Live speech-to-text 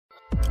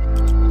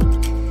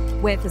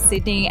We're for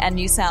Sydney and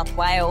New South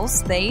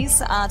Wales.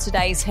 These are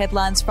today's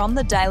headlines from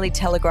the Daily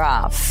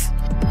Telegraph.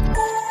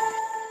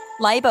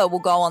 Labor will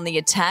go on the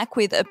attack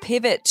with a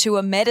pivot to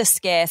a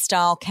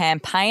meta-scare-style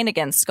campaign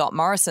against Scott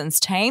Morrison's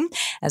team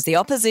as the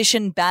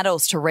opposition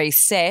battles to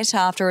reset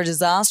after a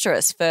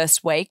disastrous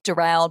first week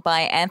derailed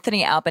by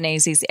Anthony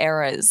Albanese's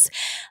errors.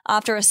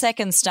 After a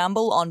second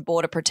stumble on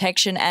border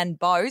protection and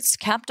boats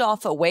capped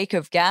off a week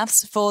of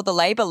gaffes for the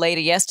Labor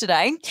leader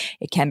yesterday,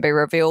 it can be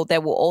revealed there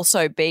will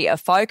also be a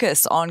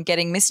focus on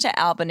getting Mr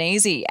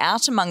Albanese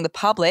out among the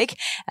public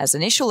as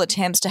initial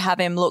attempts to have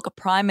him look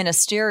prime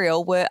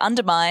ministerial were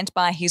undermined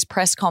by his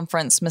press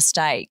conference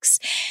mistakes.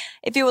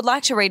 If you would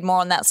like to read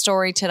more on that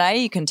story today,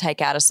 you can take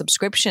out a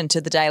subscription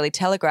to the Daily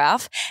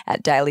Telegraph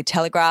at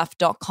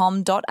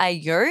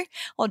dailytelegraph.com.au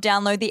or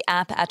download the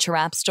app at your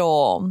app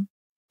store.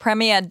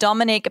 Premier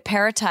Dominic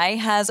Perrottet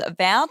has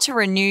vowed to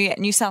renew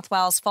New South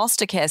Wales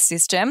foster care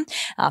system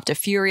after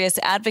furious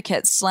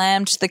advocates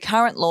slammed the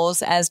current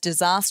laws as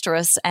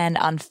disastrous and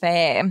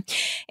unfair.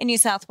 In New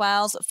South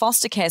Wales,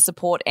 foster care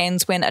support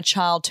ends when a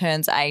child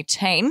turns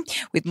 18,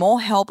 with more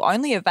help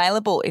only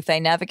available if they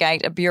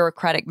navigate a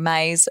bureaucratic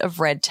maze of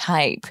red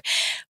tape.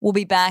 We'll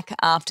be back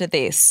after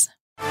this.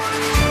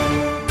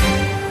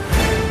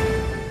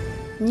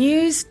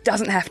 News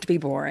doesn't have to be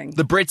boring.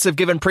 The Brits have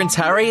given Prince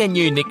Harry a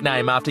new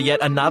nickname after yet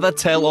another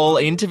tell-all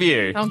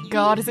interview. Oh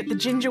God, is it the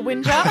Ginger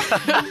Whinger?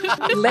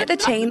 Let the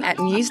team at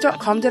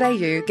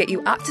news.com.au get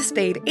you up to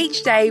speed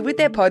each day with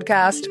their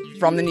podcast,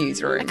 From the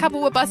Newsroom. A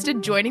couple were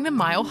busted joining the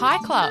Mile High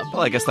Club.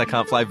 Well, I guess they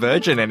can't fly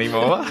Virgin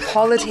anymore.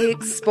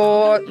 Politics,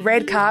 sport,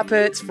 red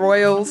carpets,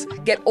 royals.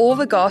 Get all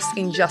the goss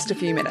in just a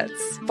few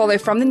minutes. Follow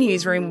From the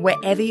Newsroom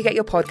wherever you get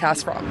your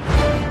podcast from.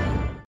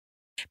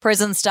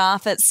 Prison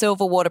staff at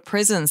Silverwater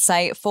Prison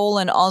say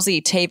fallen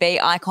Aussie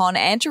TV icon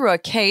Andrew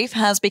O'Keefe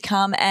has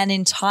become an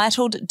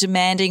entitled,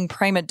 demanding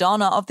prima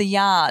donna of the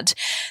yard.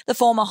 The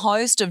former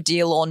host of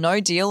Deal or No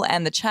Deal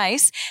and The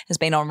Chase has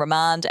been on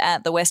remand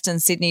at the Western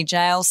Sydney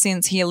jail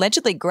since he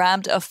allegedly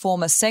grabbed a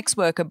former sex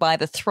worker by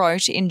the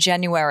throat in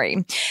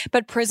January.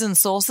 But prison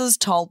sources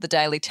told the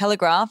Daily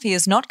Telegraph he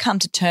has not come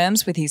to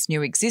terms with his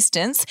new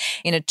existence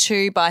in a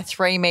 2 by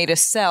 3 metre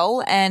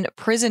cell and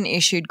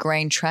prison-issued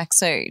green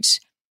tracksuit.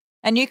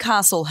 And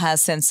Newcastle has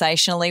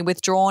sensationally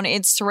withdrawn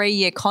its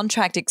 3-year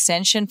contract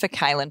extension for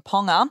Kalyn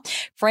Ponga,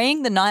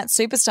 freeing the Knights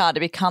superstar to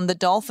become the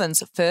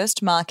Dolphins'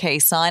 first marquee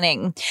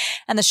signing.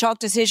 And the shock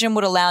decision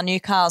would allow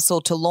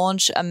Newcastle to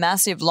launch a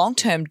massive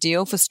long-term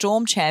deal for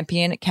Storm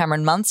champion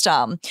Cameron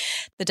Munster.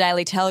 The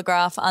Daily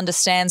Telegraph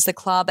understands the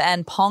club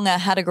and Ponga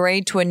had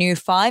agreed to a new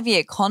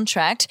 5-year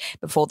contract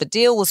before the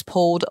deal was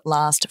pulled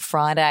last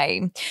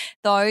Friday.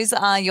 Those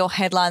are your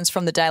headlines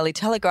from the Daily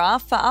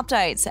Telegraph. For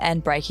updates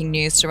and breaking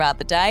news throughout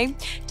the day,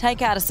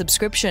 take out a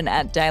subscription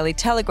at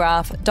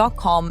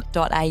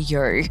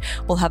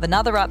dailytelegraph.com.au. We'll have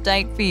another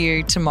update for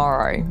you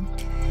tomorrow.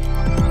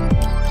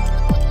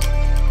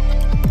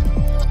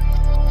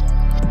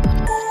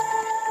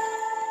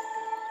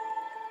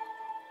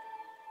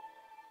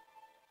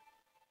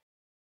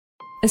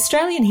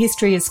 Australian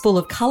history is full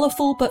of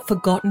colourful but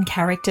forgotten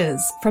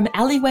characters, from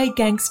alleyway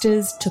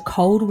gangsters to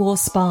Cold War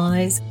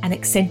spies and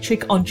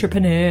eccentric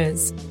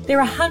entrepreneurs.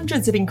 There are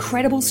hundreds of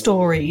incredible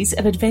stories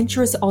of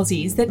adventurous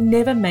Aussies that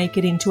never make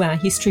it into our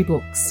history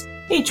books.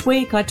 Each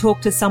week I talk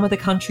to some of the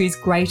country's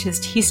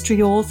greatest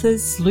history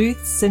authors,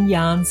 sleuths and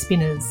yarn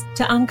spinners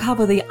to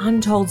uncover the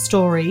untold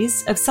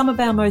stories of some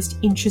of our most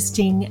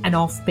interesting and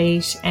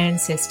offbeat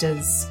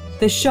ancestors.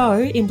 The show,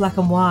 In Black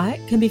and White,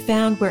 can be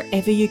found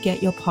wherever you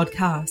get your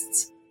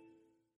podcasts.